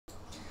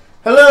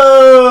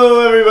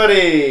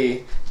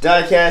everybody!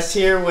 Diecast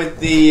here with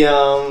the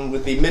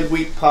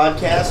midweek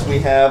podcast. We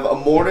have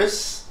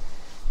Immortus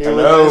here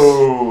with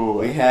us.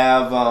 We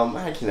have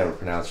I can never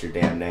pronounce your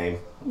damn name.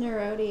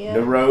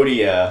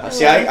 Nerodia.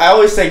 See, I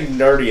always say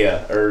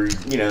Nerdia or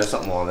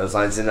something along those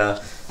lines. And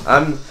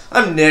I'm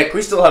Nick.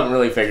 We still haven't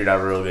really figured out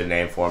a real good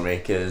name for me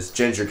because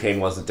Ginger King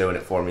wasn't doing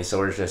it for me. So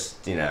we're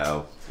just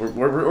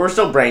we're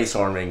still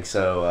brainstorming.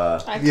 So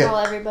I call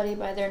everybody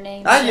by their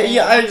names.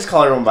 I just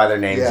call everyone by their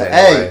names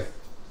anyway. Hey,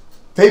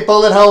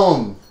 people at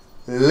home,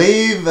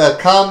 leave a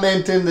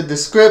comment in the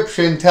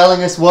description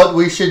telling us what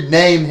we should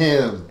name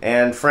him.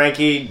 And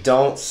Frankie,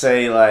 don't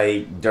say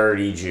like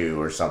Dirty Jew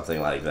or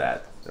something like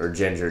that. Or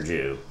Ginger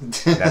Jew.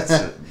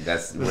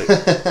 That's but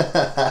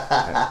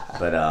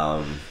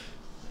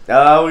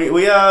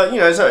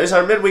it's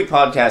our midweek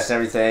podcast and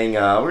everything.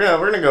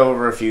 We're gonna go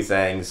over a few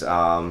things.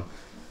 We're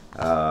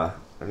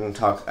gonna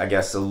talk, I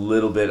guess, a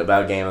little bit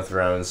about Game of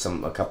Thrones,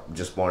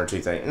 just one or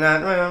two things.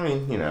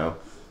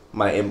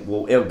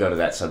 It'll go to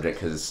that subject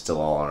because it's still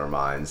all on our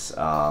minds.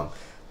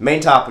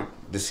 Main topic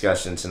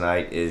discussion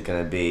tonight is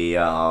gonna be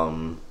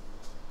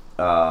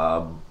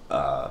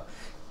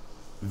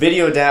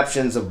video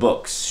adaptions of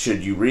books.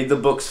 Should you read the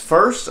books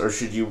first, or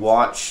should you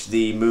watch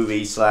the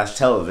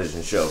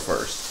movie/television show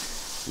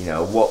first?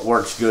 What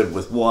works good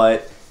with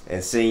what,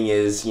 and seeing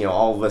is,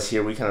 all of us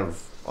here, we kind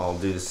of all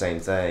do the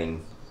same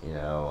thing.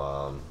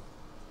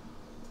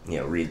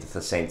 Read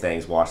the same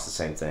things, watch the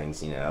same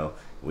things.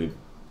 We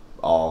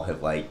all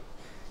have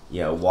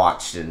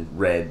watched and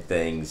read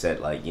things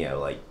that like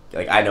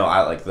I know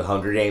I like the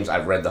Hunger Games.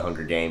 I've read the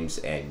Hunger Games,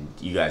 and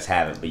you guys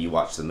haven't, but you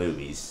watched the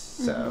movies,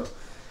 so. Mm-hmm.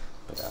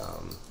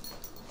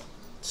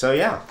 So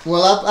yeah.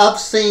 Well,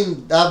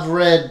 I've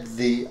read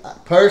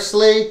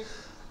personally,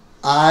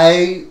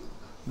 I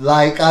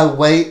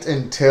wait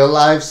until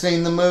I've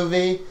seen the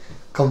movie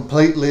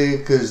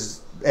completely,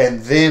 and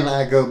then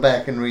I go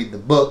back and read the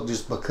book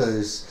just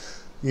because,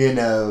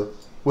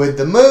 with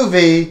the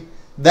movie,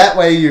 that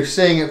way you're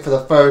seeing it for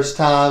the first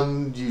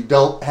time, you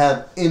don't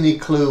have any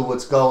clue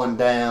what's going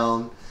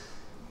down,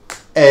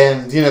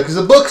 and, because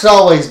the book's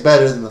always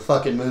better than the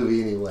fucking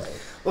movie anyway.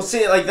 Well,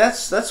 see,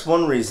 that's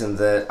one reason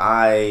that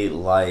I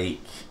like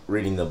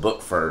reading the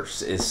book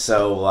first, is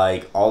so,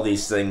 all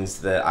these things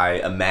that I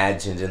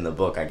imagined in the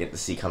book I get to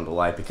see come to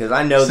life, because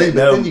I know that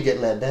then you get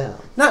let down.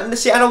 I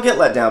don't get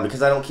let down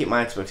because I don't keep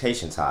my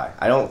expectations high.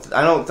 I don't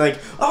think,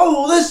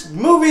 this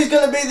movie's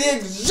going to be the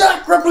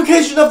exact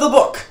replication of the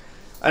book.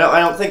 I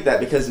don't think that,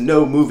 because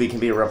no movie can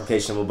be a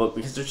replication of a book,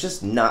 because there's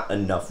just not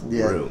enough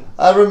room.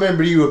 I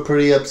remember you were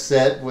pretty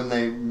upset when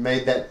they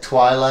made that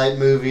Twilight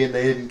movie and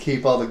they didn't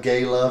keep all the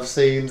gay love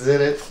scenes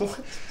in it.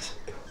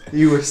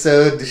 You were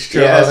so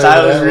distraught. Yes,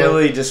 I was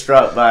really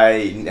distraught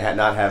by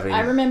not having...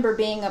 I remember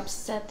being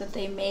upset that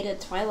they made a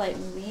Twilight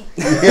movie.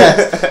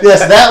 yes,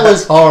 that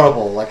was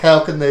horrible. How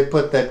can they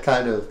put that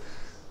kind of...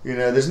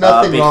 there's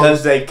nothing wrong...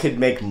 Because they could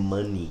make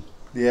money.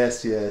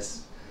 Yes.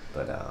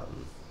 But,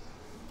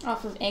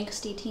 off of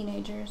angsty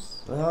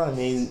teenagers. Well, I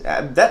mean,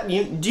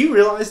 do you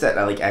realize that,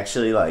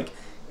 actually,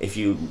 if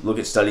you look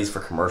at studies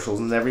for commercials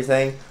and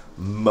everything,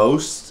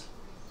 most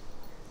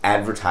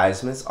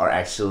advertisements are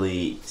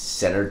actually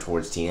centered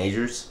towards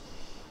teenagers?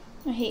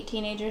 I hate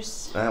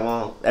teenagers.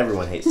 Well,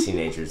 everyone hates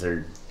teenagers.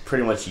 They're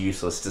pretty much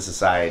useless to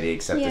society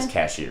except as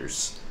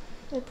cashiers.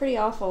 They're pretty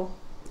awful.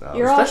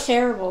 You're all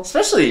terrible.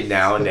 Especially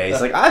nowadays.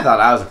 I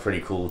thought I was a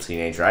pretty cool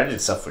teenager. I did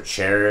stuff for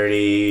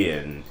charity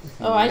and...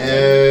 Oh, I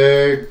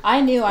did. I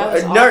knew I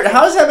was nerd. awful.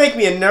 How does that make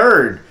me a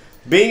nerd?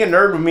 Being a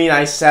nerd would mean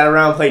I sat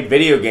around and played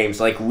video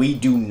games like we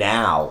do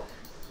now.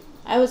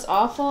 I was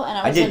awful, and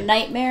I was a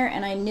nightmare,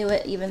 and I knew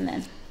it even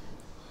then.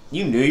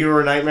 You knew you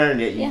were a nightmare, and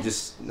yet you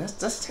just... That's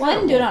terrible. Well, I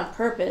didn't do it on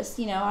purpose.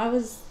 I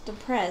was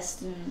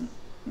depressed and,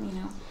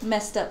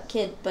 messed up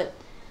kid, but...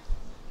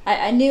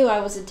 I knew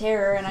I was a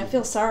terror, and I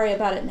feel sorry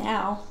about it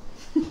now.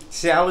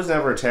 See, I was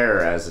never a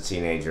terror as a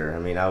teenager. I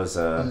mean, I was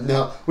a...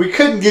 No, we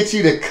couldn't get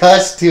you to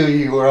cuss till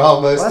you were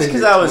almost in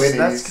your 20s.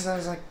 That's because I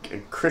was, a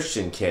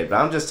Christian kid. But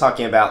I'm just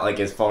talking about,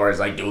 as far as,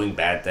 doing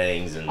bad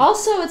things. And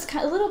also, it's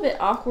a little bit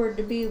awkward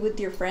to be with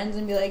your friends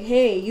and be like,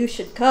 hey, you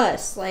should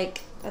cuss.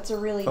 That's a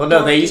really Well,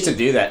 no, they used to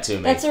do that to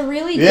me. That's a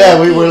really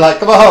dorky... we were like,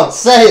 come on,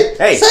 say it.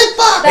 Hey, say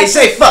fuck. Hey,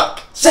 say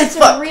fuck. Say fuck.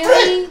 That's a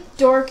really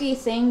dorky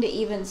thing to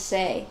even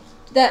say.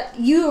 That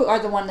you are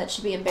the one that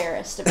should be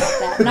embarrassed about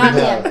that, not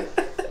him.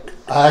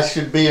 I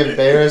should be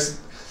embarrassed.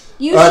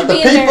 You should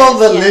be embarrassed. The people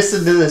that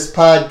listen to this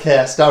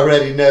podcast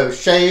already know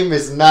shame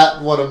is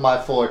not one of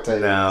my fortes.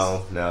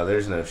 No,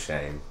 there's no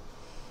shame.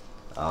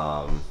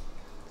 I'm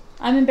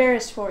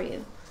embarrassed for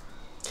you.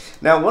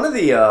 Now, one of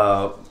the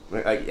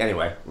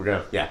anyway, we're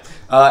gonna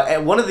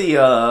and one of the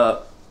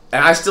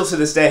and I still to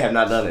this day have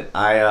not done it.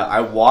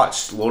 I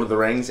watched Lord of the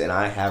Rings and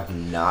I have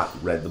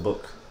not read the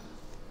book.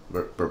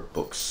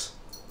 Books.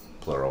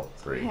 Plural,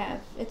 3. I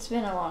have. It's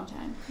been a long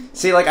time.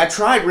 See, I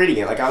tried reading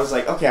it. I was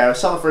like, okay, I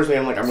saw the first movie.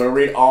 I'm going to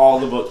read all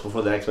the books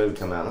before the next movie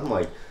come out. I'm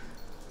like,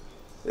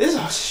 This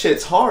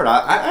shit's hard.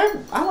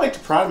 I like to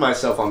pride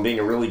myself on being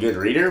a really good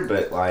reader,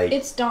 but like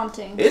it's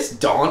daunting. It's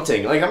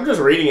daunting. Like I'm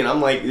just reading and I'm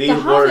like these The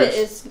words. Hobbit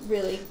is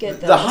really good.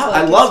 Though.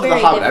 I loved The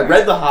Hobbit. I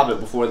read The Hobbit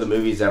before the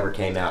movies ever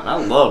came out, and I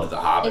loved The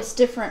Hobbit. It's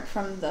different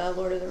from the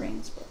Lord of the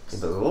Rings books.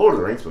 But the Lord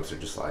of the Rings books are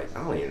just like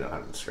I don't even know how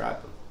to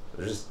describe them.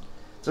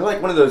 They're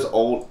like one of those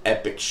old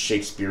epic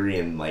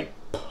Shakespearean like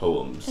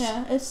poems.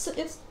 Yeah,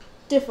 it's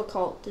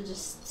difficult to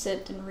just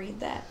sit and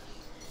read that.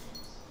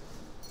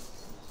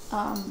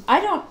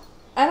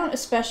 I don't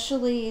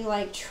especially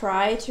like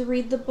try to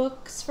read the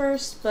books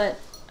first, but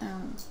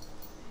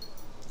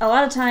a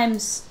lot of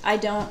times I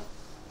don't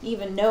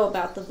even know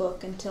about the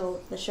book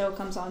until the show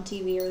comes on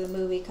TV or the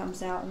movie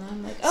comes out, and then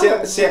I'm like,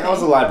 oh. See, I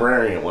was a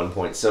librarian at one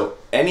point, so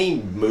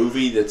any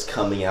movie that's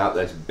coming out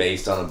that's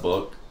based on a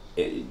book,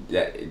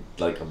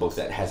 like a book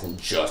that hasn't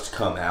just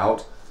come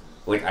out,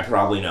 like I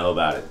probably know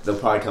about it. They'll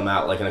probably come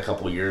out like in a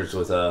couple years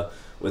with a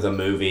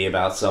movie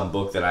about some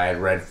book that I had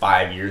read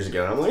 5 years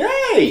ago. And I'm like,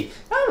 hey,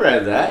 I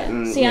read that. Yeah.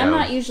 And, see, I'm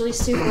not usually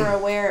super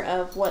aware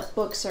of what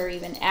books are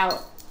even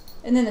out.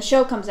 And then the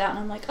show comes out, and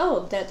I'm like,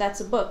 oh, that's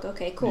a book.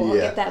 Okay, cool. I'll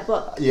get that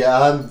book.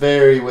 Yeah,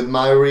 with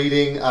my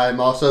reading, I'm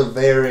also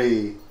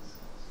very,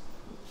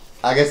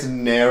 I guess,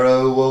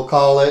 narrow, we'll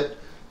call it,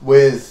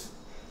 with...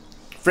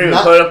 Freeman,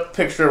 put a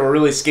picture of a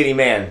really skinny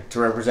man to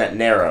represent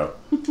narrow.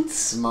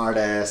 Smart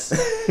ass.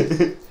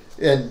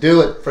 And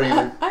do it,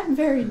 Freeman. I'm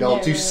very Don't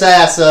narrow. you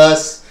sass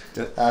us.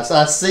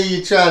 I see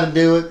you trying to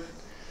do it.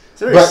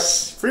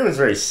 Freeman's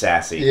very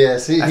sassy.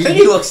 Yes, I think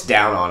he looks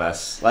down on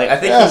us. Like I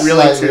think he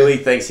really truly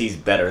thinks he's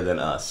better than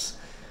us.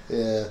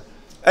 Yeah.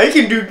 I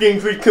can do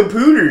things with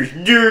computers.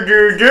 Dur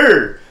dur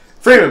dur.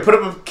 Freeman, put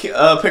up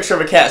a picture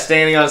of a cat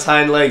standing on its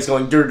hind legs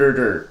going dur dur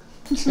dur.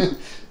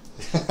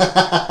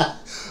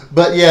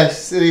 But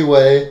yes,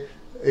 anyway,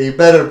 you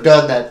better have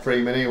done that,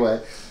 Freeman.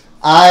 Anyway,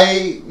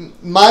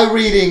 my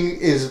reading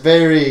is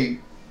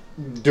very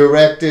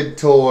directed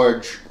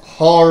towards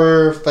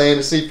horror,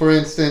 fantasy, for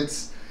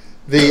instance.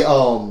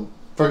 The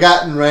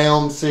Forgotten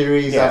Realms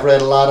series, I've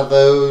read a lot of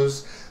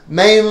those.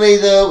 Mainly,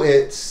 though,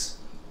 it's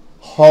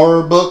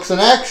horror books.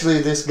 And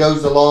actually, this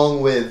goes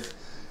along with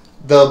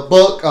the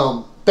book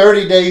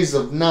 30 Days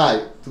of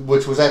Night,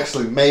 which was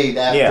actually made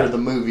after the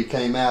movie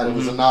came out. It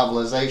was a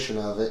novelization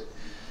of it.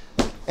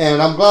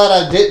 And I'm glad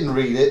I didn't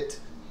read it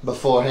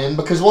beforehand,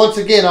 because once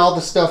again, all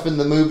the stuff in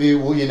the movie,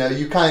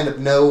 you kind of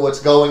know what's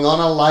going on.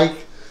 I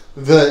like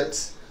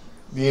that,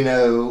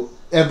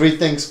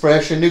 everything's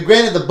fresh and new.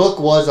 Granted, the book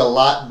was a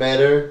lot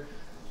better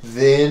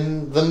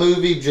than the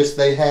movie. Just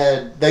they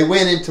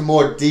went into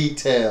more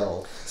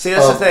detail. See,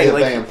 that's the thing.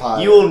 Like,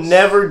 vampires. You will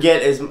never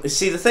get as.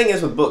 See, the thing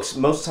is with books,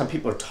 most of the time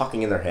people are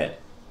talking in their head.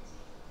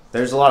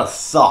 There's a lot of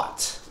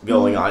thought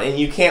going on, and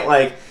you can't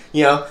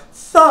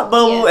thought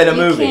bubble in a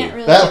movie.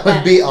 Really that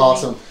would be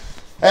awesome.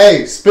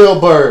 Hey,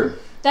 Spielberg,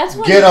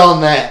 get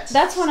on that.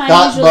 That's when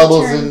thought I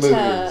bubbles usually turn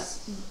in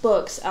movies. to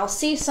books. I'll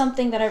see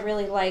something that I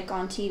really like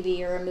on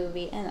TV or a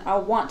movie, and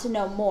I'll want to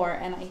know more,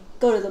 and I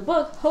go to the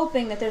book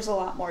hoping that there's a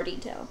lot more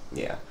detail.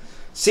 Yeah.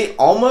 See,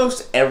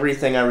 almost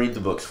everything I read the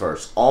books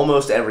first.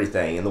 Almost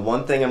everything. And the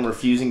one thing I'm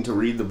refusing to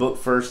read the book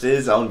first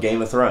is on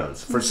Game of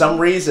Thrones. For some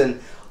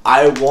reason,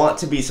 I want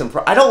to be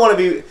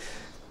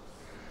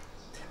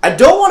I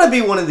don't want to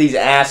be one of these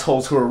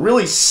assholes who are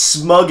really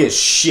smug as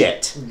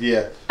shit.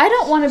 Yeah. I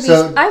don't want to be.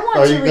 So, I want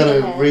are to you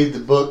going to read the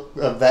book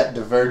of that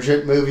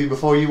Divergent movie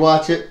before you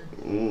watch it?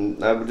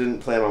 I didn't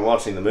plan on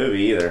watching the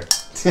movie either.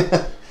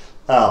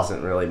 Oh.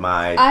 Wasn't really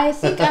my... I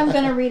think I'm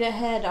going to read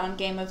ahead on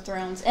Game of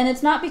Thrones. And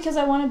it's not because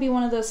I want to be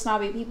one of those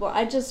snobby people.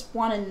 I just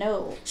want to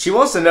know. She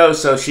wants to know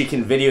so she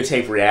can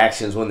videotape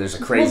reactions when there's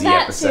a crazy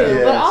episode. Too,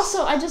 yes. But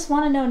also, I just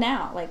want to know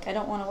now. Like, I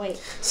don't want to wait.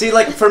 See,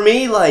 for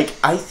me,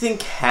 I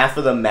think half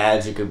of the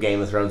magic of Game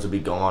of Thrones would be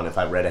gone if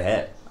I read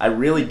ahead. I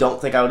really don't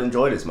think I would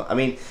enjoy it as much. I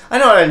mean, I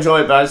know I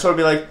enjoy it, but I'd sort of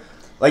be like,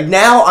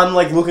 now I'm,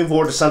 looking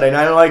forward to Sunday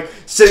night. I'm,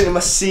 sitting in my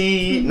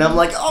seat, and I'm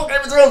like, oh,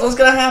 Game of Thrones, what's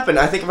going to happen?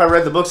 I think if I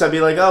read the books, I'd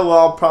be like, oh, well,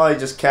 I'll probably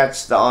just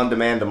catch the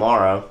on-demand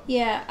tomorrow.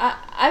 Yeah,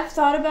 I've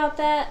thought about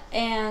that,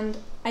 and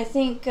I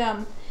think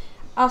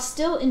I'll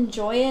still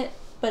enjoy it,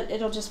 but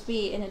it'll just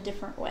be in a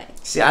different way.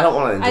 See, I don't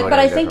want to enjoy it but in a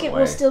I different think it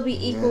way. will still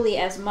be equally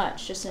as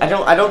much. Just in I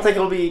don't think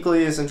it'll be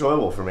equally as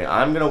enjoyable for me.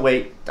 I'm going to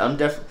wait. I'm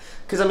definitely...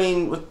 Because, I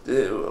mean,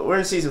 we're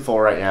in Season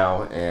 4 right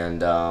now,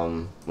 and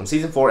when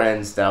Season 4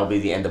 ends, that'll be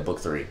the end of Book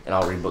 3, and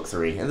I'll read Book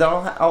 3, and then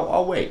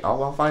I'll wait.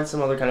 I'll find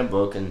some other kind of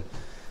book, and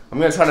I'm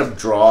going to try to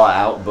draw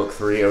out Book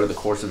 3 over the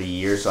course of a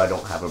year so I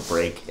don't have a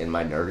break in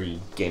my nerdy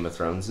Game of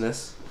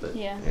Thrones-ness. But,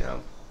 yeah.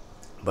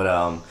 But,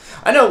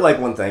 I know,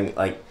 one thing,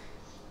 and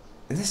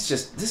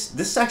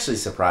this actually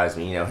surprised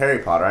me. Harry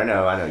Potter, I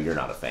know you're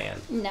not a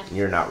fan. No.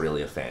 You're not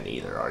really a fan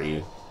either, are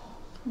you?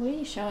 What are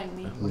you showing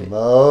me?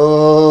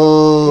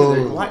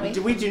 No.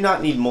 We do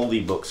not need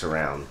moldy books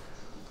around.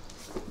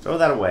 Throw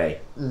that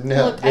away.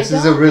 No, Look, this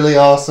is a really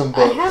awesome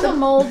book. I have a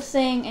mold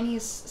thing, and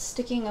he's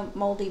sticking a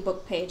moldy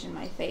book page in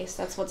my face.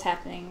 That's what's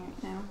happening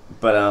right now.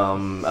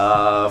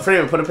 But,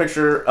 Freeman, put a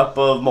picture up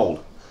of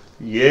mold.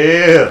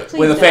 Yeah. Please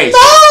With a don't. face.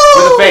 No!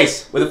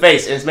 With a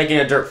face, and it's making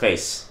a dirt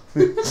face.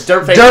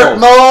 Dirt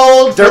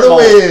mold for the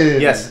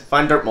win. Yes,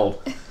 find dirt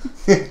mold.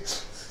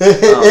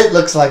 It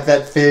looks like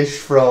that fish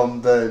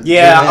from the...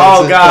 Yeah,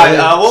 oh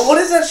god. What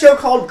is that show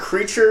called?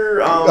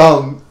 Creature...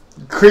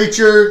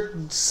 Creature...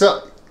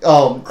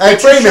 hey,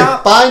 Freeman,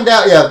 shop? Find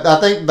out... Yeah, I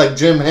think like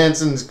Jim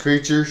Henson's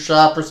Creature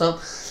Shop or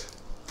something.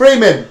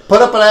 Freeman,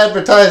 put up an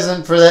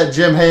advertisement for that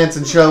Jim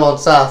Henson show on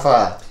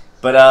Sci-Fi.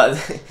 But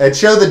and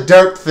show the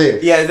dirt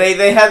fish. Yeah,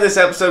 they had this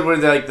episode where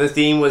the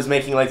theme was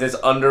making like this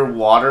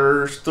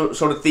underwater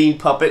sort of themed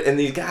puppet, and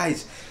these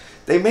guys,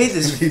 they made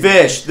this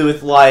fish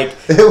with like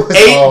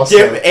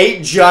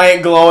eight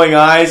giant glowing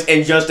eyes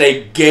and just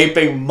a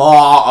gaping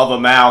maw of a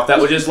mouth that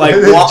would just like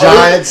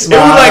giant smile.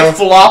 It would like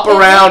flop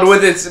around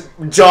with its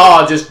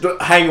jaw just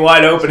hang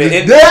wide open. And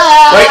like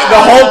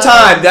the whole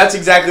time, that's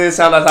exactly the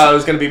sound I thought it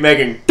was going to be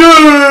making.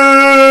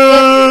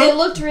 It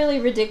looked really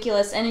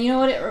ridiculous, and you know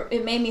what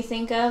it made me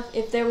think of?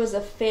 If there was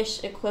a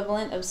fish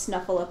equivalent of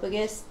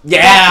Snuffleupagus.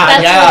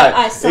 That's what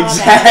I saw.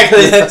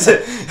 Exactly. That's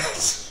it.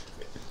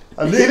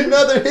 I need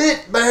another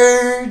hit,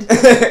 bird.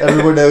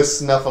 Everyone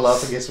knows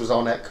Snuffleupagus was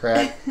on that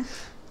crack.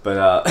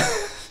 But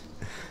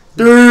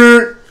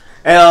dirt.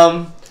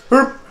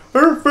 Herp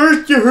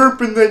first you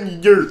herp and then you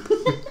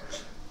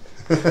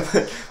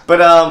yerp.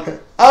 But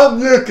I'm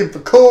looking for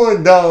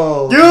corn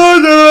dogs.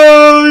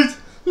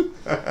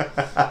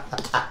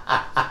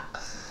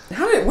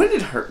 When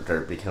did Hurt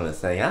Dirt become a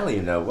thing? I don't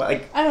even know.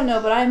 I don't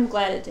know, but I'm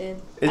glad it did.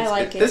 I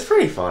like it. It's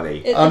pretty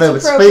funny. I know,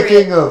 but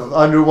speaking of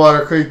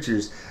underwater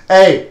creatures,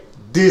 hey,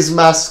 this is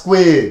my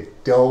squid.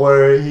 Don't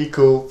worry, he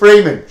cool.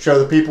 Freeman, show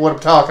the people what I'm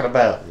talking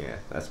about. Yeah,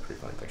 that's a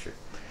pretty funny picture.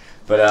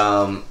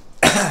 But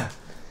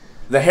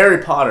the Harry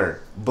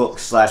Potter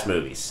books /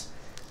 movies.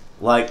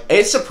 Like,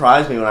 it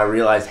surprised me when I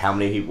realized how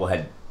many people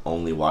had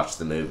only watched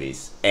the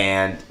movies.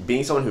 And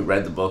being someone who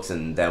read the books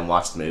and then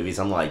watched the movies,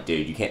 I'm like,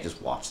 dude, you can't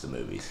just watch the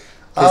movies.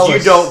 Because you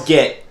don't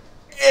get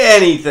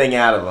anything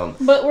out of them.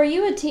 But were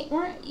you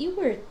you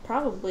were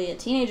probably a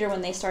teenager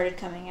when they started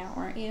coming out,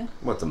 weren't you?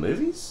 What, the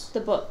movies? The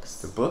books.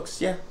 The books,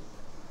 yeah.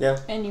 Yeah.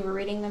 And you were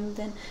reading them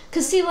then?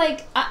 Because, see,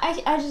 like,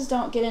 I just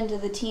don't get into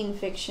the teen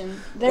fiction.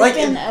 There's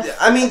been a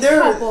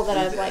couple that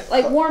I've liked.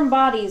 Like, Warm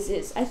Bodies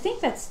is, I think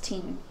that's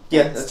teen.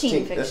 Yeah, that's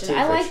teen fiction. That's teen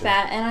I like fiction.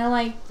 that, and I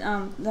like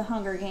the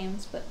Hunger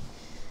Games, but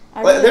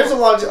there's a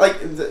lot of,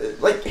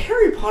 like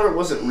Harry Potter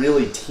wasn't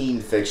really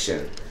teen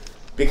fiction.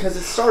 Because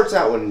it starts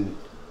out when,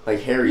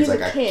 like, Harry's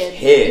like a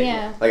kid.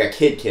 Yeah. Like a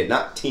kid,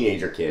 not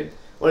teenager kid.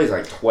 What, he's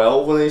like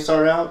 12 when they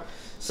start out?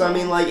 So, I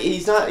mean, like,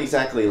 he's not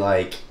exactly,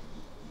 like,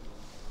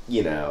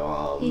 you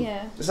know,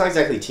 it's not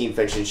exactly teen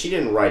fiction. She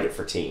didn't write it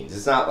for teens.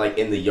 It's not, like,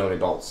 in the young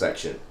adult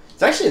section.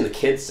 It's actually in the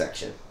kids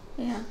section.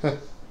 Yeah.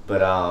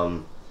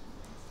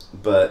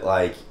 But,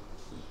 like,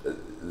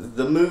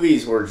 the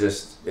movies were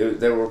just,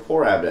 they were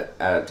poor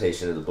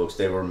adaptation of the books.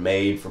 They were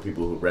made for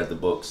people who read the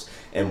books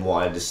and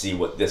wanted to see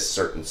what this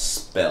certain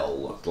spell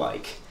looked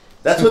like.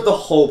 That's what the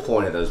whole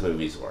point of those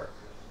movies were.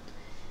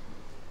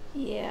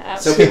 Yeah.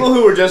 Absolutely. So people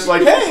who were just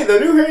like, hey, the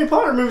new Harry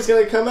Potter movie's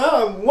going to come out,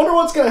 I wonder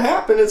what's going to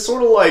happen. It's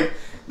sort of like,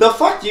 the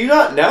fuck, do you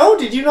not know?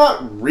 Did you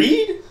not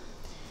read?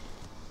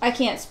 I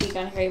can't speak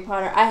on Harry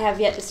Potter. I have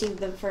yet to see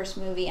the first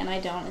movie, and I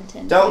don't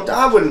intend to.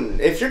 I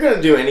wouldn't. If you're going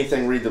to do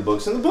anything, read the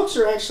books. And the books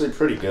are actually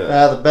pretty good.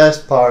 The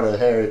best part of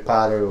Harry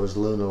Potter was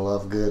Luna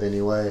Lovegood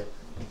anyway.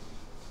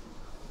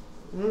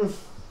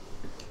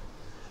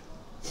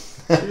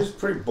 She was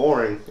pretty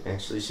boring,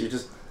 actually. She was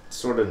just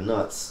sort of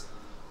nuts.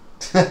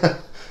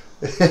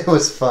 It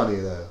was funny,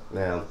 though.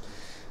 Yeah.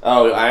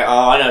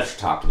 I know what you're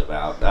talking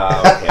about.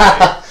 Okay.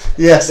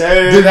 Yes,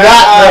 dude, do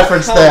not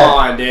reference that. Come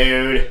on,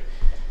 dude.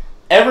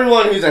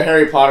 Everyone who's a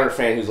Harry Potter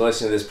fan who's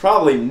listening to this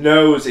probably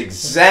knows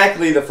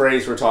exactly the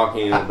phrase we're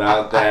talking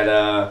about. That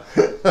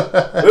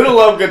Luna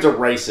Lovegood's a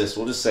racist.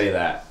 We'll just say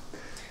that.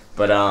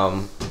 But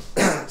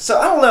so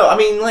I don't know. I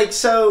mean, like,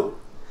 so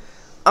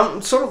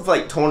I'm sort of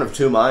like torn of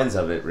two minds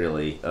of it,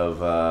 really.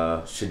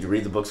 Of should you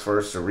read the books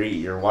first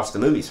or watch the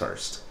movies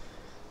first?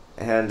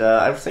 And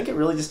I think it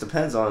really just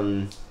depends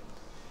on.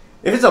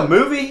 If it's a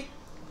movie,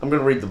 I'm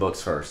gonna read the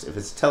books first. If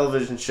it's a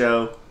television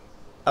show,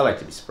 I like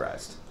to be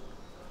surprised.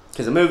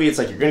 Because a movie, it's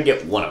like you're going to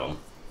get one of them.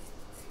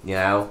 You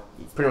know?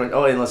 Pretty much,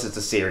 unless it's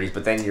a series,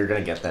 but then you're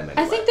going to get them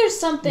anyway. I think there's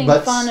something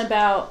fun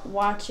about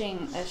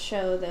watching a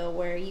show, though,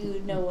 where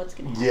you know what's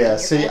going to happen. Yeah,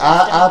 see,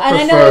 I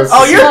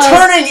prefer... you're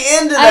turning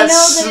into that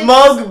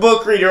smug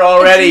book reader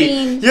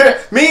already.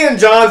 Me and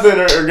Jonathan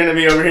are going to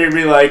be over here and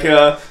be like,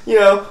 I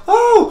wonder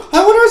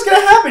what's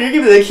going to happen. You're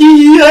going to be like,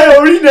 I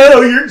already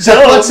know, you're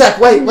dumb. One sec,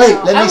 wait,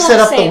 let me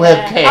set up the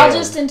webcam. I'll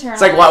just internalize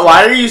It's like,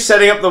 why are you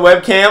setting up the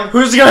webcam?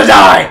 Who's going to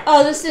die?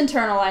 I'll just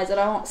internalize it.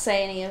 I won't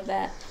say any of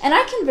that. And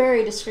I can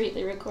very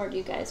discreetly record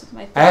you guys with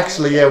my phone.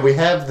 Actually, yeah, we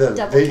have the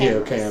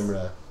video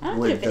camera. I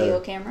don't get a video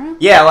camera.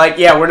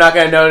 Yeah, we're not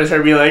going to notice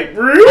her be like...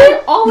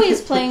 I'm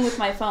always playing with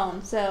my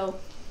phone, so...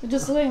 I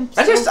just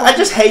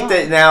hate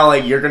that now,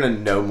 like, you're going to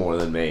know more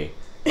than me.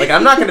 Like,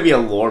 I'm not going to be a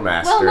lore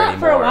master anymore. Well, not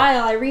for a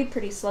while. I read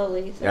pretty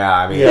slowly. So. Yeah,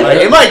 I mean,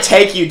 it might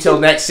take you till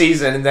next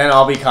season, and then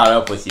I'll be caught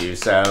up with you,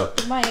 so...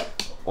 It might.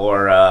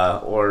 Or,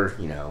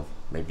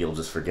 maybe you'll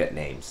just forget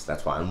names.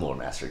 That's why I'm lore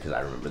master, because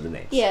I remember the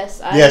names. Yes.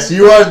 Yes,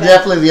 you are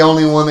definitely the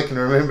only one that can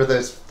remember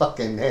those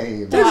fucking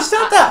names. Dude, it's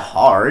not that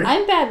hard.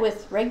 I'm bad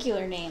with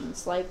regular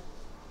names, like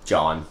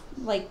John.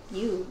 Like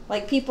you.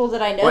 Like people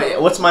that I know. Wait,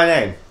 what's my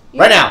name?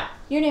 Right now.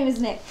 Your name is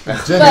Nick.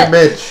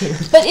 Mitch.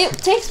 But it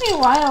takes me a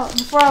while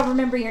before I'll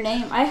remember your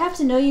name. I have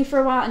to know you for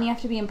a while, and you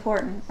have to be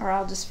important, or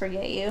I'll just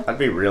forget you. I'd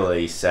be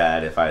really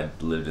sad if I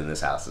lived in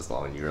this house as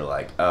long and you were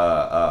like, Nick!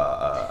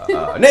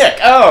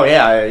 Oh,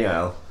 yeah, you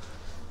know.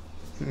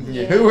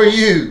 Yeah. Who are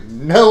you?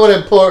 No one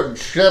important.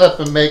 Shut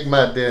up and make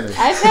my dinner.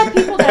 I've had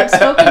people that I've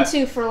spoken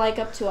to for like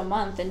up to a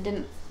month and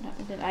didn't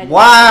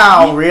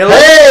wow, really?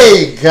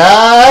 Hey,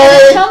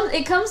 guys!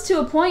 It comes to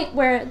a point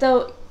where,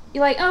 though,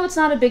 you're like, oh, it's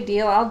not a big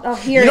deal. I'll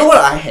hear it. You know what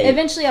I hate?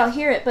 Eventually I'll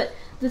hear it. But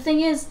the thing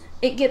is,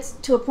 it gets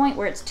to a point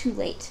where it's too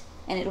late.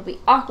 And it'll be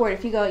awkward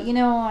if you go,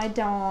 I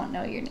don't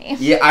know your name.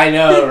 Yeah, I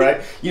know,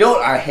 right? You know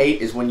what I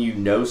hate is when you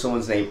know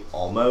someone's name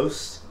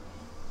almost,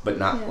 but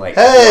not like...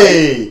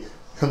 Hey!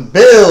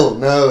 Bill!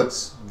 No,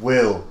 it's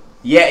Will.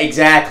 Yeah,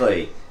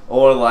 exactly.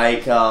 Or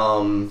like,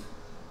 let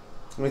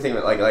me think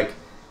of it, like,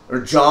 or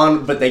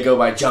John, but they go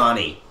by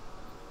Johnny.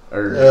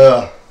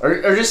 Or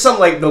just some,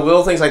 like, the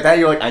little things like that.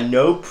 You're like, I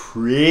know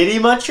pretty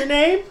much your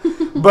name,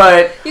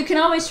 but... You can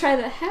always try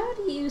that. How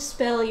do you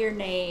spell your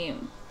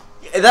name?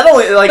 That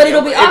only, like... But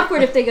it'll be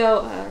awkward if they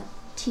go,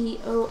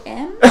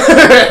 T-O-M?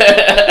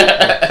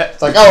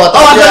 It's like, I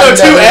thought there were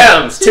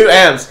two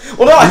M's.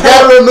 Well, no, you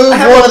gotta remove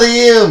one of the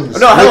M's.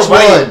 No, I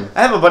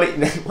have Which a buddy.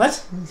 What?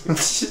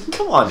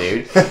 Come on,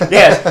 dude.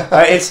 Yes,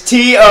 it's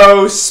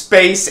T-O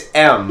space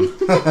M.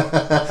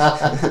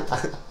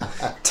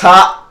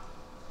 Top.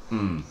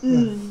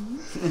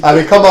 I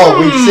mean, come on.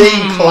 We've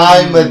seen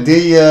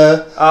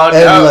Climadia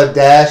and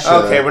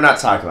Ladasha. Okay, we're not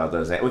talking about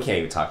those. We can't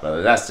even talk about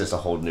those. That's just a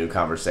whole new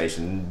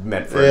conversation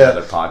meant for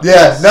another podcast.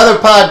 Yeah, another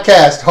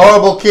podcast.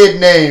 Horrible kid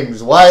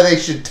names. Why they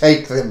should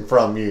take them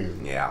from you.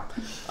 Yeah.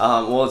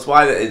 Well, it's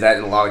why that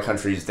in a lot of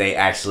countries they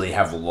actually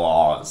have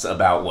laws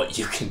about what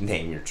you can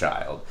name your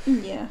child.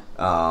 Yeah.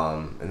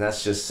 And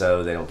that's just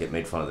so they don't get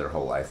made fun of their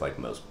whole life like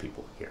most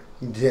people here.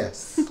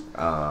 Yes.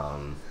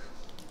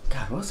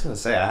 God, what was I going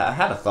to say? I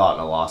had a thought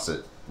and I lost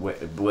it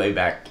way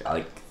back,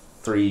 like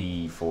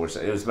 3, 4.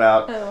 It was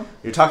about,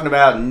 you're talking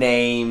about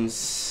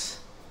names.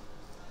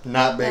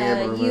 Not being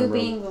able to remember.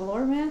 You being the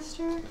lore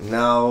master?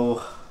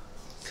 No.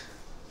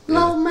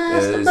 Lore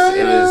master,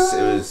 it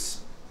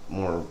was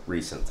more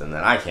recent than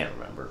that. I can't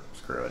remember.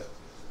 Screw it.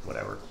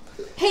 Whatever.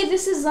 Hey,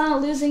 this is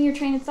losing your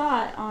train of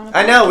thought on a podcast.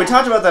 I know, we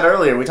talked about that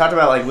earlier. We talked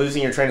about, like,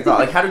 losing your train of thought.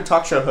 Like, how do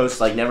talk show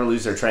hosts, like, never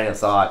lose their train of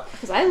thought?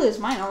 Because I lose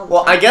mine all the time.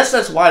 Well, I guess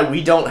that's why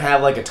we don't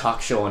have, like, a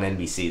talk show on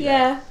NBC then.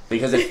 Yeah.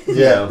 Because if, you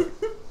know...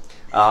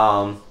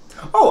 I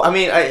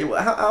mean,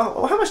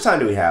 how much time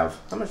do we have?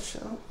 How much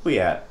are we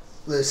at?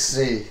 Let's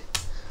see.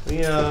 Are we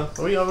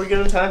good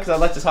on time? Because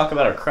I'd like to talk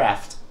about our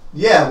craft.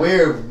 Yeah,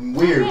 we're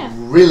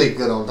really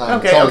good on time.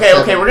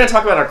 Okay. We're going to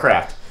talk about our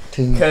craft.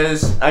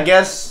 Because I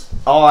guess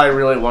all I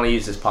really want to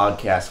use this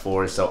podcast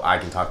for is so I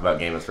can talk about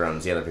Game of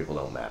Thrones. The other people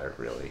don't matter,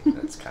 really.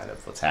 That's kind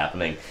of what's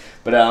happening.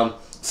 But,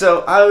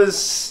 so I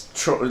was,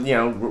 running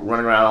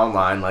around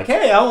online like,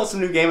 hey, I want some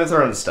new Game of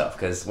Thrones stuff.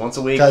 Because once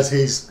a week... Because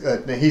he's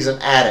an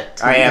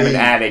addict. I am an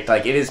addict.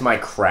 Like, it is my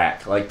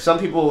crack. Like, some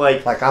people,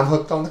 like... Like, I'm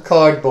hooked on the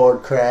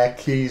cardboard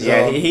crack. He's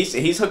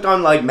hooked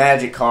on, like,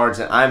 magic cards,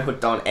 and I'm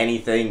hooked on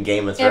anything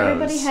Game of Thrones.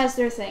 Everybody has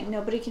their thing.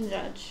 Nobody can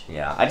judge.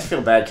 Yeah, I just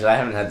feel bad because I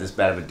haven't had this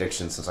bad of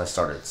addiction since I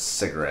started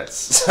cigarettes.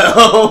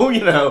 So,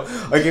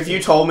 like, if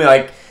you told me,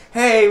 like,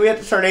 hey, we have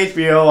to turn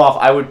HBO off,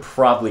 I would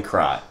probably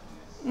cry.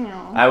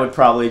 No. I would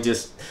probably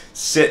just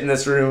sit in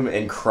this room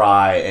and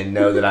cry and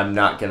know that I'm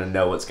not going to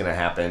know what's going to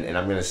happen, and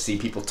I'm going to see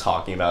people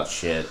talking about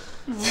shit.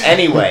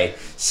 Anyway,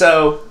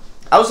 so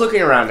I was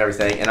looking around and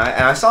everything, and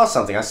I saw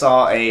something. I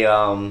saw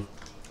a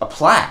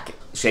plaque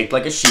shaped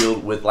like a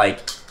shield with,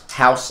 like,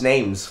 house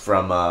names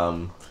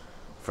from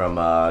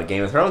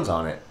Game of Thrones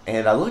on it.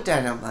 And I looked at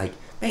it and I'm like,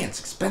 man, it's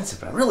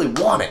expensive, but I really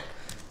want it.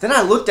 Then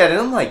I looked at it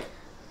and I'm like,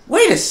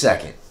 wait a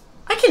second.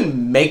 I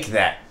can make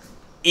that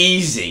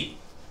easy.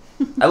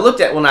 I looked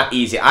at, well, not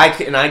easy. I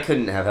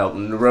couldn't have helped.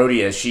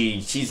 Nerodia,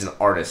 she's an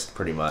artist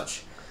pretty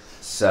much.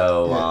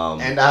 So,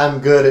 and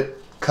I'm good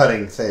at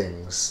cutting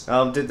things.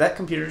 Did that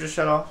computer just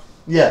shut off?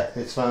 Yeah,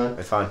 it's fine.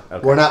 It's fine.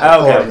 Okay. We're not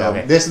recording them.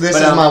 Okay. This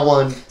is my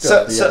one.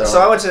 So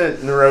I went to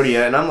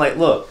Nerodia and I'm like,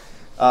 look,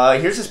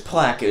 here's this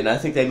plaque, and I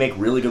think they make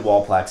really good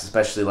wall plaques,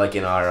 especially like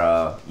in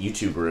our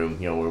YouTube room,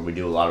 where we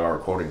do a lot of our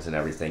recordings and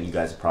everything. You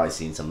guys have probably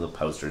seen some of the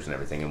posters and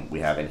everything, and we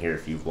have in here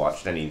if you've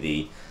watched any of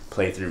the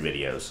playthrough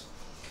videos.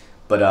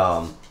 But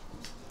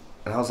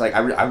and I was like,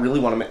 I really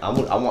want to.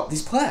 I want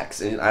these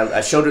plaques, and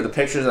I showed her the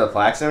pictures of the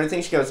plaques and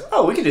everything. She goes,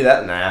 oh, we can do that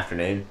in the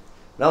afternoon.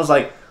 And I was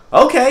like,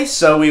 okay.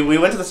 So we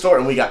went to the store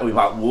and we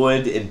bought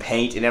wood and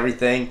paint and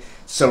everything.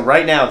 So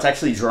right now it's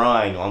actually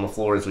drying on the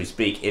floor as we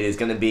speak. It is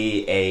going to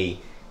be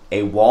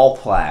a wall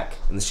plaque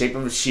in the shape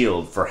of a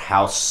shield for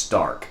House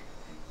Stark,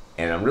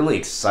 and I'm really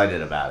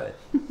excited about it.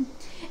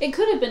 It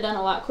could have been done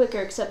a lot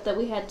quicker, except that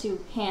we had to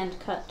hand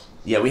cut.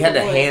 Yeah, we had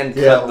to hand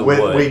cut the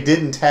wood. We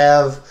didn't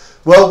have...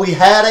 Well, we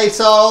had a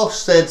saw.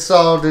 Said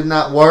saw did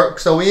not work,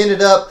 so we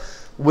ended up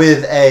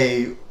with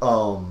a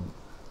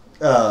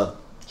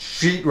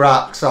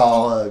sheetrock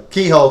saw, a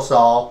keyhole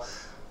saw,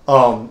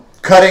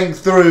 cutting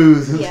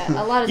through... Yeah,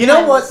 a lot of You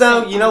know what,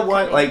 though? You know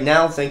what? Like,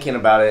 now thinking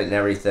about it and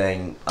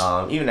everything,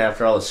 even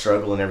after all the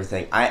struggle and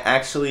everything, I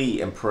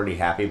actually am pretty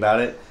happy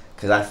about it.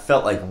 Because I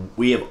felt like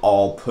we have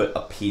all put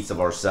a piece of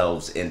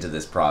ourselves into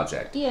this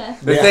project. Yeah.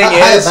 The thing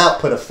I is...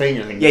 about put a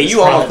finger in Yeah, you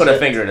almost put a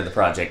finger into the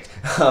project.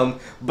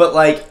 But,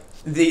 like,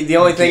 the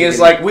only thing is,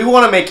 like, we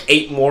want to make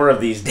 8 more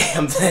of these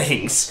damn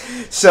things.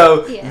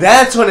 So,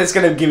 that's when it's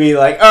going to give me,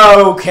 like,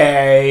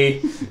 okay,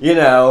 you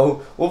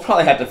know, we'll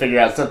probably have to figure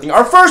out something.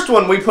 Our first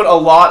one, we put a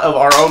lot of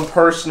our own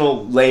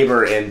personal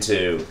labor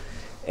into.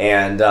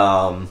 And,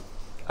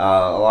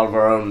 a lot of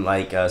our own,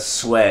 like,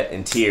 sweat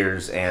and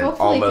tears and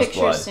hopefully almost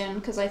blood. Hopefully soon,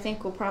 because I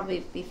think we'll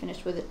probably be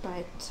finished with it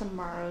by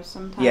tomorrow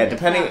sometime. Yeah,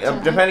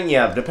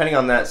 depending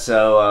on that.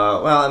 So,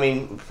 well, I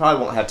mean, we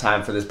probably won't have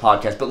time for this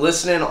podcast, but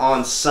listen in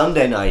on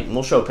Sunday night, and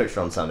we'll show a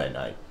picture on Sunday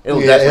night. It'll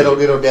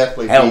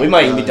definitely. Hell, we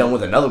might even be done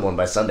with another one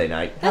by Sunday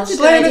night. That's a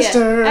good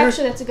idea.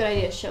 Actually, that's a good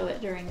idea to show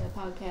it during the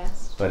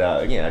podcast.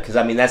 But yeah, because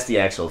I mean that's the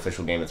actual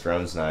official Game of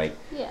Thrones night.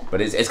 Yeah. But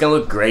it's gonna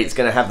look great. It's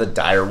gonna have the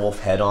direwolf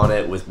head on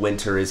it with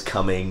winter is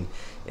coming.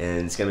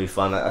 And it's gonna be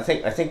fun. I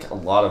think a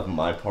lot of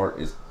my part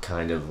is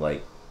kind of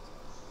like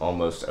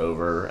almost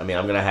over. I mean,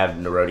 I'm gonna have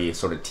Nerodia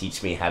sort of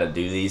teach me how to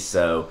do these,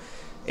 so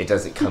it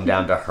doesn't come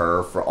down to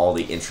her for all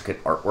the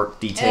intricate artwork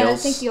details. And I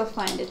think you'll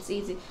find it's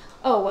easy.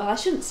 Oh well, I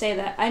shouldn't say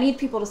that. I need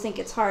people to think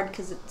it's hard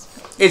because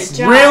it's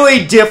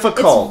really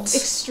difficult. It's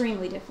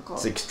extremely difficult.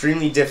 It's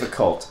extremely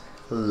difficult.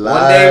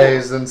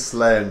 Lies and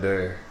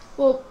slander.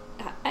 Well,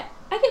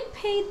 I get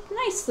paid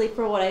nicely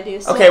for what I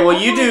do. So okay,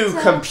 well, you do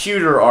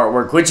computer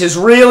artwork, which is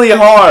really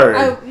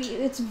hard.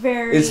 It's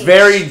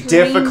very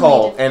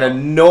difficult and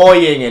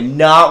annoying and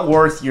not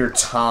worth your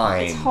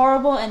time. It's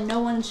horrible, and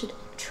no one should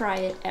try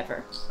it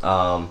ever.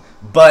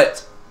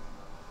 But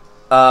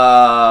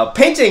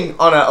painting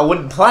on a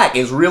wooden plaque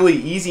is really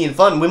easy and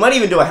fun. We might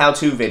even do a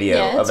how-to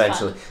video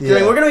eventually. Yeah. I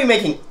mean, we're going to be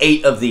making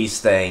 8 of these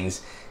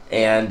things.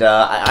 And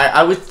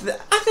I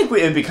think it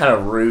would be kind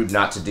of rude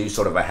not to do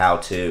sort of a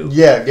how-to.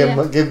 Yeah,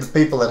 give the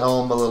people at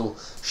home a little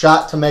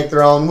shot to make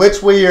their own.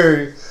 Which we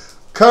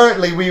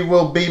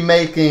will be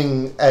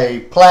making a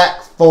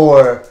plaque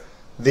for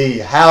the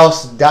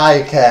house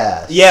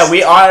diecast. Yeah,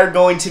 we are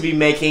going to be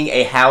making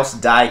a house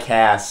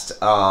diecast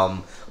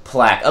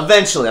plaque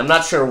eventually. I'm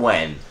not sure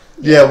when.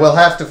 Yeah, we'll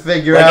have to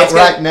figure out.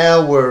 Right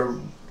now, we're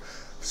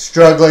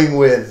struggling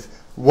with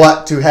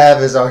what to have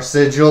as our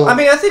sigil. I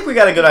mean, I think we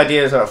got a good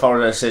idea as far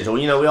as our sigil.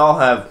 You know, we all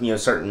have,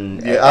 certain...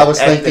 Yeah, I was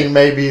thinking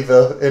maybe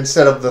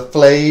instead of the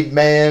flayed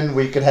man,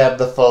 we could have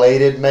the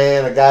filleted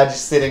man, a guy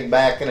just sitting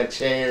back in a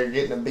chair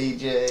getting a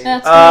BJ.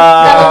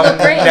 That'll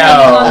look great hanging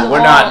on the wall.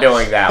 We're not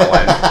doing that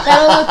one.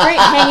 That'll look great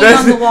hanging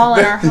on the wall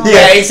in our home.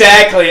 Yeah,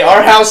 exactly.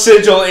 Our house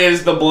sigil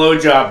is the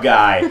blowjob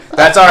guy.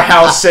 That's our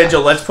house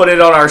sigil. Let's put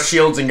it on our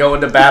shields and go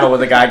into battle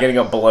with a guy getting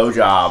a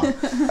blowjob.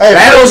 Hey,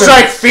 that'll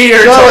strike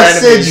fear to our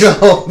enemies.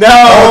 Sigil.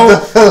 No!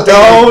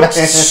 Don't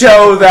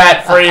show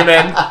that,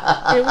 Freeman.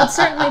 It would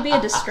certainly be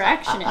a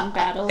distraction in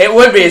battle. It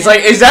would be. It's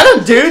like, is that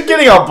a dude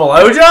getting a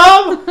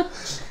blowjob?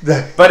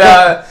 But,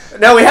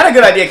 no, we had a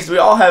good idea because we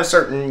all have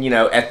certain,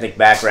 ethnic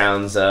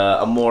backgrounds.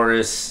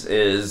 Amoris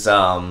is,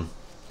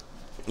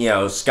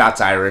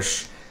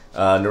 Scots-Irish.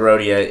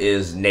 Nerodia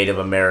is Native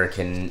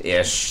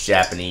American-ish,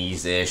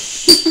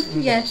 Japanese-ish.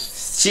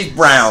 Yes. She's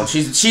brown.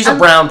 She's a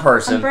brown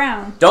person. I'm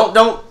brown.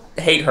 Don't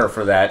hate her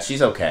for that.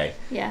 She's okay.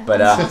 Yeah. But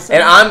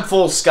and I'm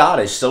full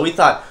Scottish, so we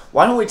thought,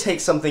 why don't we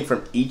take something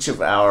from each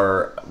of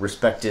our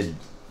respected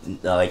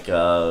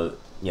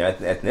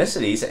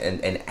ethnicities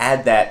and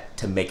add that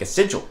to make a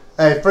sigil.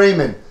 Hey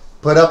Freeman,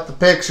 put up the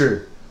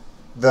picture.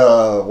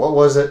 What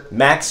was it?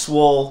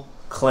 Maxwell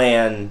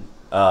clan,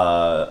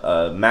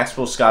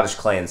 Maxwell Scottish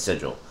clan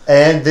sigil.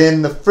 And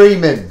then the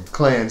Freeman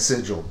clan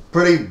sigil.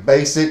 Pretty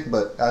basic,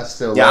 but I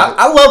still love it.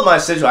 I love my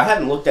sigil. I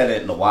hadn't looked at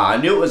it in a while. I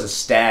knew it was a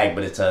stag,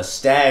 but it's a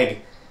stag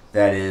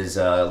that is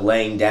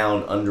laying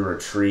down under a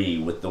tree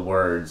with the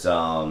words,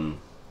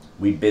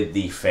 "We bid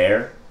thee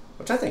fair,"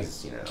 which I think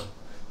is,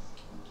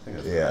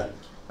 yeah.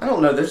 I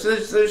don't know.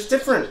 There's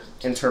different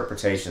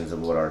interpretations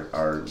of what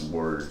our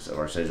words of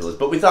our sigil is,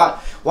 but we thought,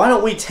 why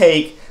don't we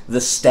take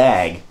the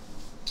stag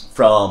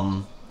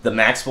from the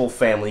Maxwell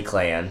family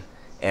clan,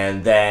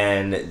 and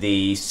then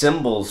the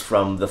symbols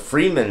from the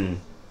Freeman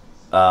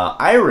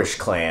Irish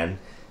clan,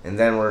 and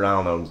then we're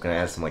going to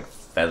add some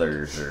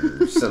feathers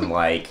or some Do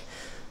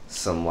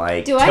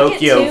I get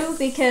two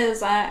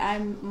because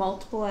I'm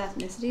multiple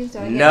ethnicities? Do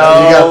I get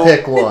no, you gotta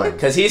pick one.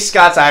 Because he's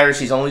Scots-Irish,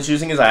 he's only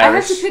choosing his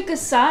Irish. I have to pick a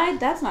side?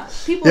 That's not...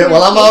 People. Yeah,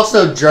 well, I'm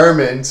also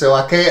German, so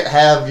I can't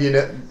have,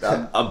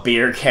 a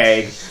beer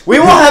keg. We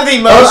will have the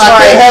most, I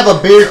can't have a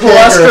beer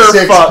keg or a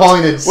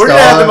six-pointed star. We're going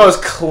to have the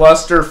most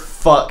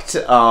cluster-fucked,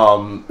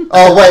 Oh,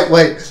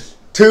 wait.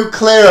 To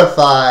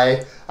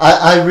clarify,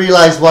 I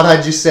realized what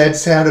I just said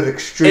sounded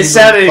extremely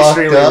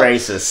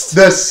racist.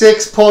 The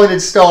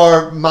 6-pointed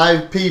star, my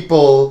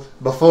people,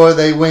 before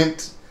they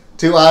went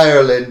to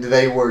Ireland,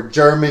 they were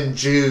German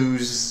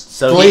Jews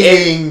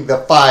fleeing the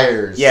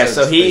fires. Yeah,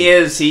 so he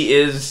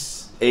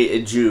is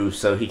a Jew,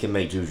 so he can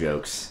make Jew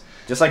jokes.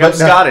 Just like I'm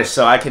Scottish,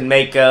 so I can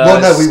make we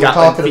were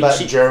talking about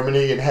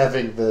Germany and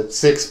having the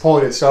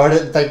 6-pointed star. I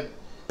didn't think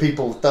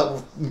people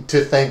to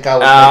think I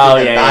was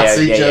making a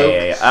Nazi joke.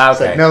 Yeah.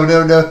 Okay. Like, no,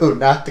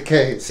 not the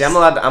case. See, I'm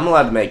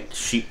allowed to make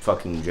sheep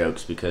fucking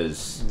jokes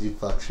because you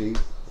fuck sheep.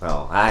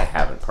 Well, I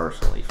haven't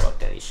personally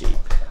fucked any sheep.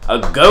 A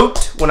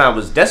goat when I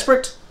was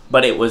desperate,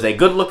 but it was a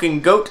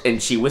good-looking goat,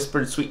 and she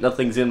whispered sweet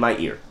nothings in my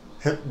ear.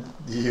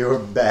 You're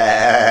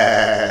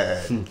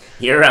bad.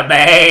 You're a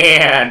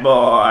bad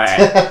boy.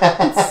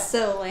 It's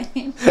so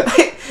lame.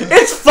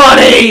 It's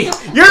funny.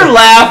 You're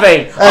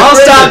laughing. I'll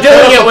stop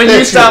doing it when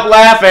you stop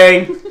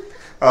laughing.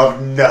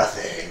 Of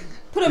nothing.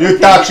 You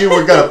thought you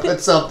were going to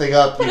put something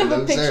up. Put up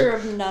a picture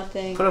of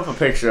nothing. Put up a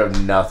picture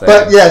of nothing.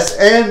 But yes,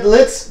 and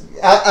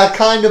I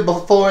kind of,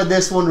 before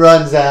this one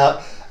runs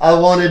out, I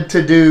wanted to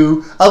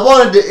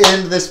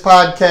end this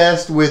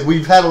podcast with,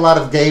 we've had a lot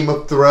of Game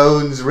of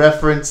Thrones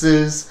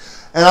references,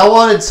 and I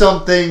wanted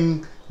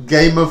something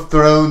Game of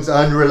Thrones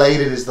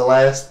unrelated, as the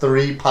last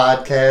 3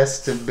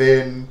 podcasts have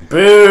been.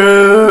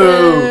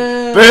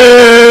 Boo!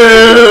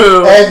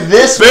 Boo! And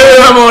this boo!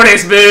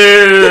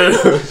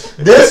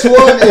 This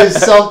one is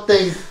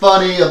something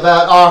funny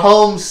about our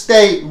home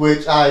state,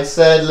 which I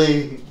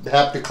sadly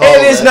have to call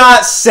it is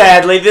not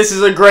sadly. This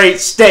is a great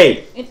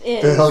state. It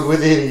is. Filled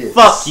with idiots.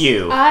 Fuck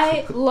you.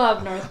 I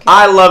love North Carolina.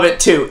 I love it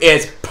too.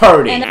 It's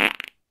purty.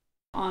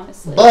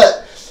 Honestly.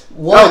 But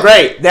what? Oh,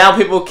 great. Now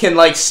people can,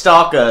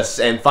 stalk us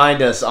and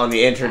find us on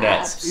the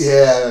internet.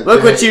 Yeah.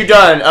 Look what you've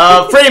done.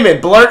 Freeman,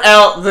 blurt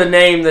out the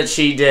name that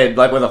she did,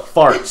 with a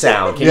fart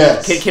sound.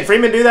 Can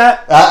Freeman do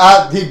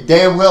that? He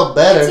damn well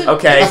better.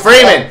 Okay,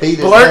 Freeman,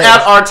 blurt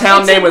out our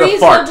town name with a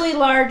fart. It's a reasonably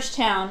large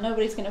town.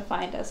 Nobody's going to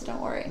find us. Don't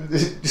worry.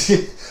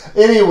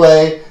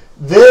 Anyway,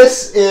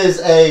 this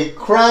is a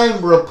crime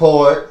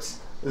report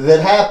that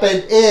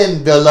happened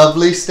in the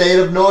lovely state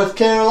of North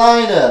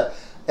Carolina.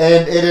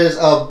 And it is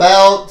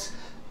about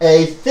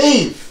a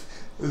thief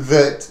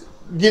that,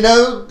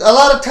 a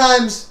lot of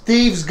times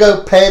thieves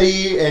go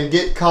petty and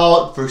get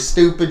caught for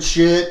stupid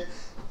shit,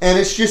 and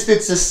it's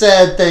a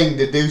sad thing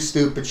to do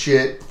stupid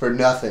shit for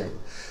nothing.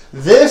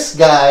 This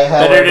guy,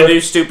 however... Better to do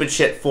stupid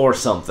shit for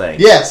something.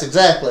 Yes,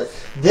 exactly.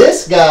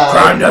 This guy...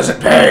 Crime doesn't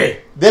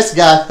pay! This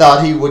guy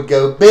thought he would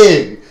go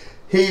big.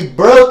 He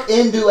broke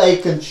into a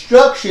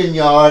construction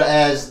yard,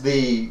 as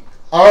the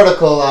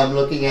article I'm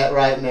looking at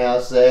right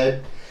now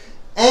said,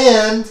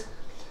 and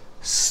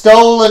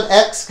stole an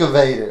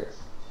excavator.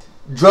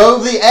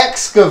 Drove the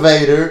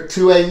excavator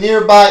to a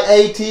nearby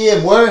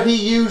ATM where he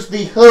used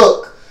the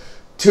hook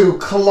to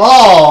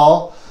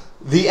claw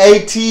the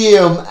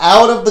ATM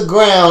out of the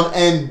ground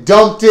and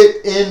dumped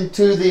it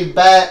into the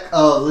back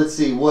of, let's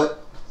see,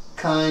 what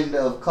kind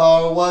of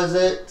car was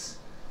it?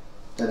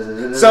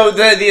 So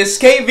the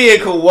escape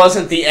vehicle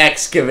wasn't the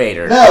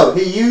excavator. No,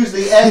 he used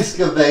the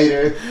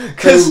excavator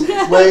Because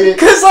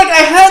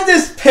I had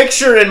this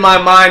picture in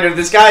my mind of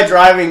this guy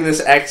driving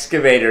this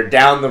excavator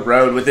down the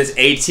road with this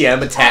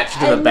ATM attached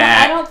to the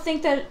back. I don't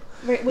think that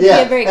would be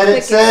a very quick escape. And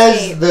it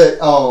says that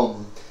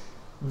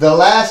the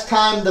last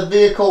time the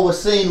vehicle was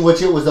seen,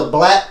 which it was a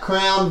black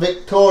Crown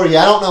Victoria.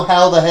 I don't know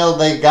how the hell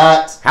they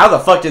got... How the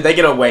fuck did they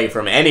get away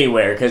from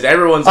anywhere? Because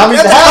everyone's how do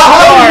you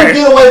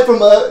get away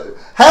from a...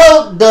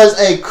 How does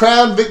a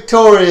Crown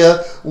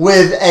Victoria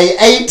with a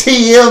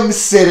ATM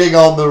sitting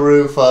on the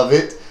roof of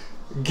it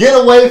get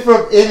away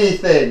from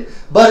anything?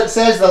 But it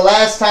says the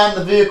last time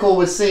the vehicle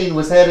was seen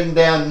was heading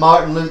down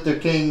Martin Luther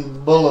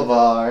King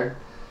Boulevard.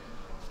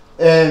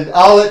 And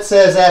all it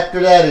says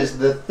after that is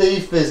the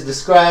thief is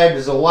described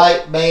as a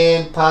white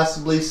man,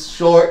 possibly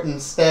short in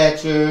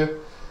stature.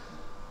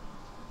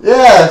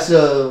 Yeah,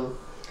 so...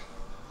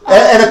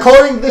 And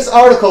according to this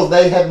article,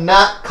 they have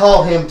not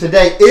caught him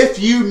today. If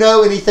you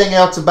know anything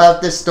else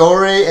about this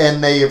story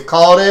and they have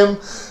caught him,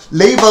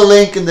 leave a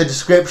link in the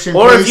description.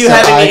 Or if you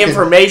have any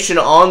information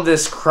on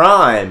this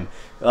crime,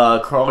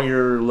 call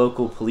your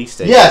local police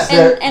station. Yes,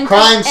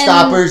 Crime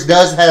Stoppers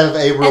does have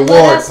a reward. And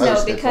let us know,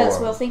 posted because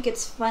for we'll think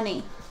it's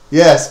funny.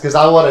 Yes, because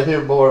I want to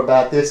hear more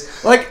about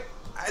this.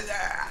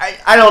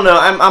 I don't know.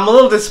 I'm a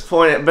little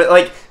disappointed,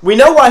 but we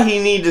know why he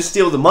needed to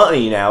steal the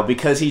money now,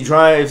 because he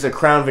drives a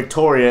Crown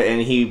Victoria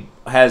and he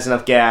has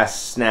enough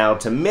gas now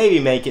to maybe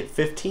make it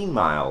 15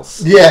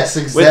 miles. Yes,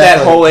 exactly. With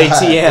that whole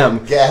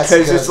ATM,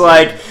 because it's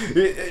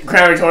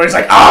Crown Victoria's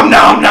om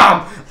nom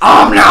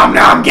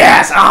nom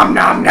gas, om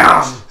nom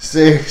nom.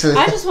 Seriously,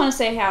 I just want to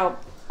say how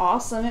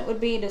awesome it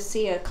would be to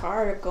see a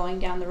car going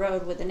down the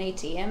road with an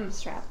ATM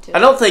strapped to it. I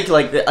don't think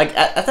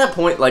at that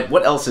point,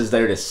 what else is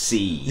there to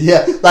see?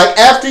 Yeah,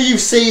 after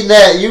you've seen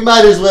that, you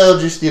might as well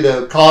just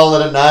call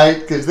it a night,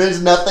 because there's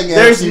nothing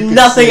else. There's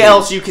nothing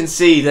else you can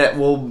see that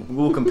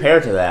will compare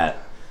to that.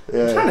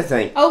 Yeah. I'm trying to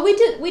think. Oh, we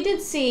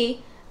did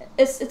see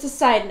it's a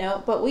side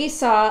note, but we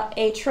saw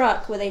a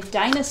truck with a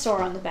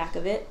dinosaur on the back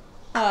of it.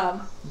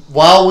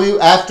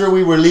 After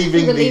we were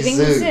leaving the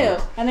zoo.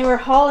 And they were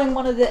hauling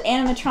one of the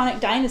animatronic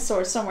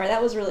dinosaurs somewhere.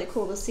 That was really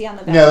cool to see on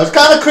the back. Yeah, it's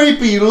kind of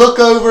creepy. You look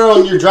over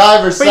on your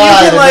driver's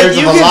side and there's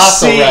a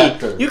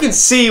velociraptor. You can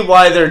see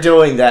why they're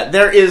doing that.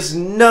 There is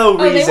no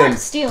reason. They weren't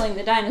stealing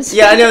the dinosaur.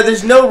 Yeah, I know.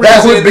 There's no reason.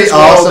 That would be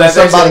awesome. That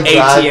somebody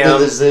drive ATM. to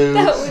the zoo,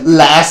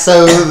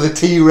 lasso the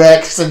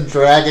T-Rex and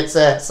drag its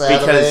ass out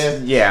of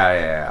there.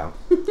 Yeah.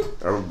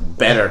 Or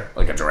better,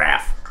 like a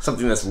giraffe.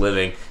 Something that's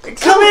living.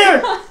 Come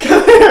here! I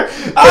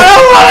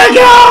don't want to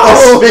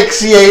go!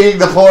 Asphyxiating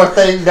the poor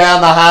thing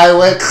down the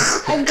highway.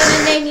 I'm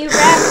gonna name you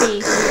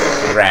Raffy.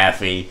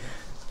 Raffy.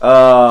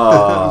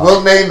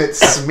 We'll name it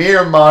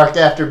Smear Mark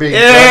after being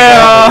drunk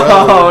down the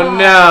road. Oh,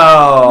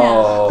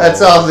 no.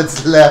 That's all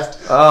that's left.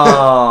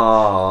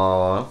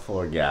 Oh,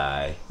 poor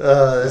guy.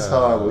 That's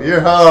horrible. You're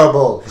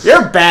horrible.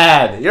 You're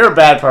bad. You're a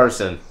bad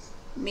person.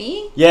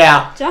 Me?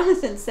 Yeah.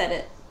 Jonathan said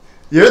it.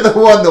 You're the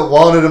one that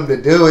wanted him to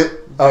do it.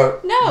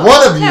 Or no,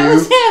 one of that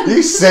was him.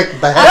 You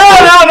sick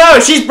bastard. No.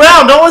 She's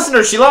brown. Don't listen to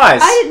her. She lies.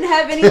 I didn't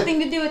have anything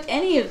to do with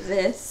any of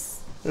this.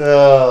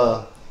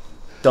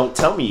 Don't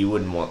tell me you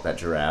wouldn't want that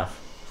giraffe.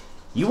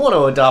 You want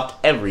to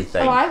adopt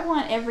everything. Oh, I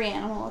want every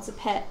animal as a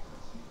pet.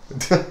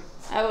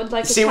 I would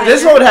like. See, this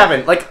is what would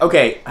happen. Like,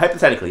 okay,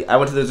 hypothetically, I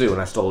went to the zoo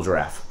and I stole a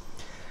giraffe,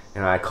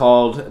 and I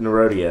called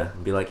Nerodia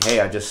and be like, "Hey,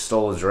 I just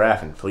stole a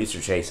giraffe and police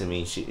are chasing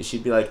me."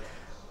 She'd be like,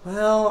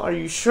 "Well, are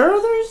you sure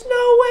there's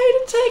no way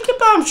to take it?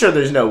 But I'm sure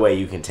there's no way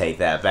you can take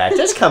that back.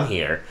 Just come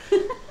here,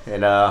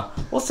 and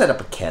we'll set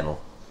up a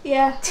kennel."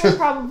 Yeah, I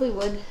probably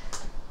would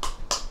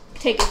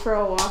take it for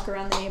a walk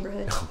around the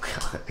neighborhood. Oh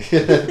God,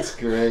 yeah, that's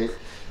great.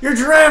 Your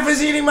giraffe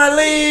is eating my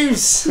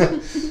leaves.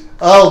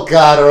 Oh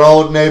God, our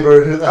old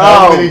neighbor.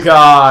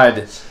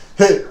 God.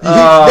 They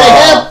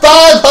have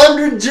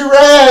 500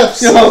 giraffes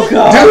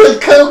doing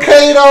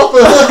cocaine off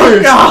of hookers.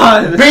 Oh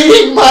God.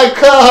 Beating my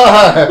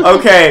car.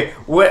 Okay,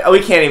 we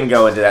can't even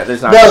go into that.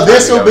 There's not. No,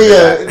 this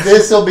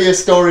will be a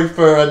story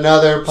for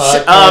another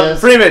podcast.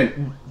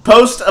 Freeman,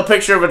 post a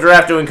picture of a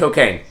giraffe doing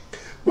cocaine.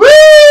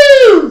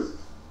 Woo!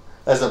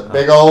 That's a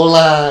big old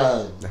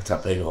line. That's a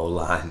big old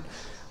line.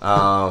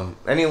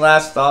 Any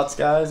last thoughts,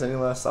 guys? Any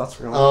last thoughts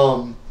for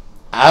going?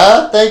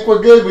 I think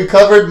we're good. We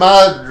covered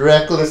my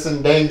reckless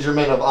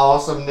endangerment of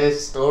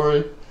awesomeness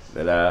story.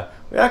 But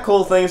we got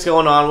cool things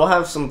going on. We'll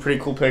have some pretty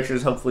cool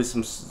pictures. Hopefully,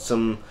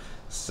 some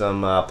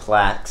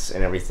plaques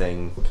and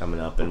everything coming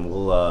up, and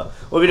we'll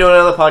be doing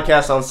another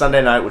podcast on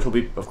Sunday night, which will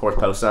be, of course,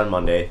 posted on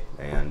Monday.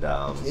 And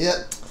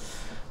yep,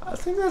 I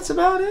think that's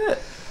about it.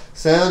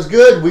 Sounds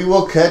good. We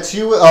will catch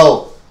you.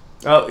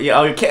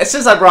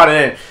 Since I brought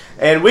it in,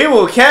 and we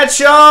will catch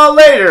y'all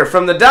later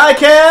from the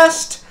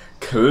Diecast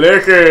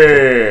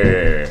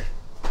Clicker.